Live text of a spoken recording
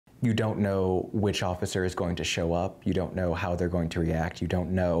You don't know which officer is going to show up. You don't know how they're going to react. You don't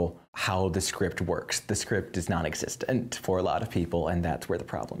know how the script works. The script is non-existent for a lot of people, and that's where the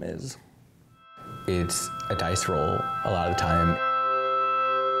problem is. It's a dice roll a lot of the time.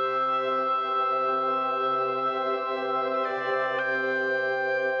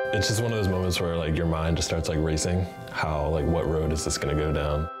 It's just one of those moments where like your mind just starts like racing. What road is this gonna go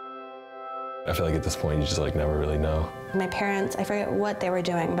down? I feel like at this point you just like never really know. My parents, I forget what they were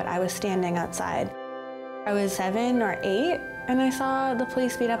doing, but I was standing outside. I was 7 or 8 and I saw the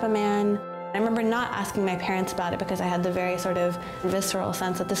police beat up a man. I remember not asking my parents about it because I had the very sort of visceral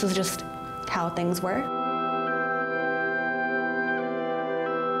sense that this was just how things were.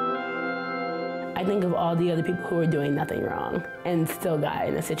 I think of all the other people who were doing nothing wrong and still got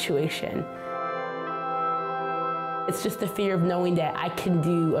in a situation. It's just the fear of knowing that I can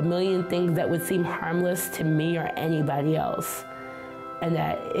do a million things that would seem harmless to me or anybody else, and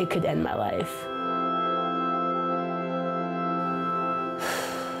that it could end my life.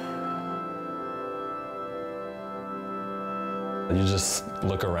 You just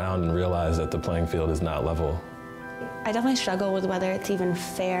look around and realize that the playing field is not level. I definitely struggle with whether it's even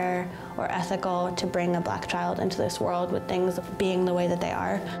fair or ethical to bring a Black child into this world with things being the way that they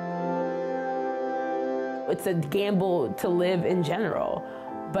are. It's a gamble to live in general,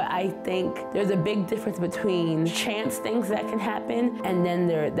 but I think there's a big difference between chance things that can happen and then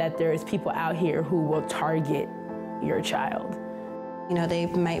there's people out here who will target your child. You know, they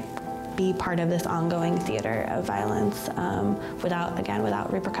might be part of this ongoing theater of violence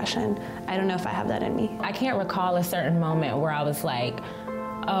without repercussion. I don't know if I have that in me. I can't recall a certain moment where I was like,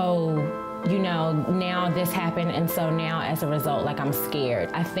 oh, you know, now this happened, and so now as a result, like, I'm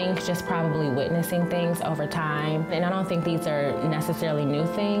scared. I think just probably witnessing things over time, and I don't think these are necessarily new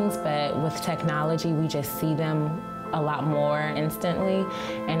things, but with technology, we just see them a lot more instantly,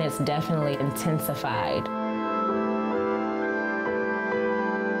 and it's definitely intensified.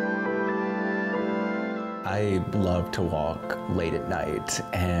 I love to walk late at night,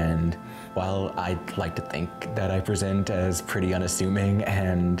 and while I like to think that I present as pretty unassuming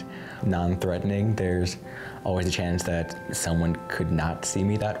and non-threatening, there's always a chance that someone could not see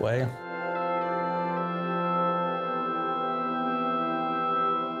me that way.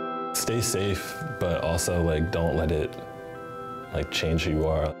 Stay safe, but also like don't let it like change who you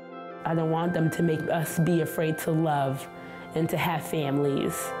are. I don't want them to make us be afraid to love and to have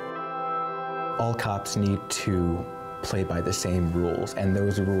families. All cops need to play by the same rules, and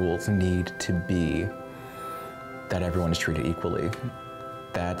those rules need to be that everyone is treated equally.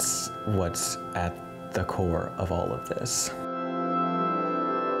 That's what's at the core of all of this.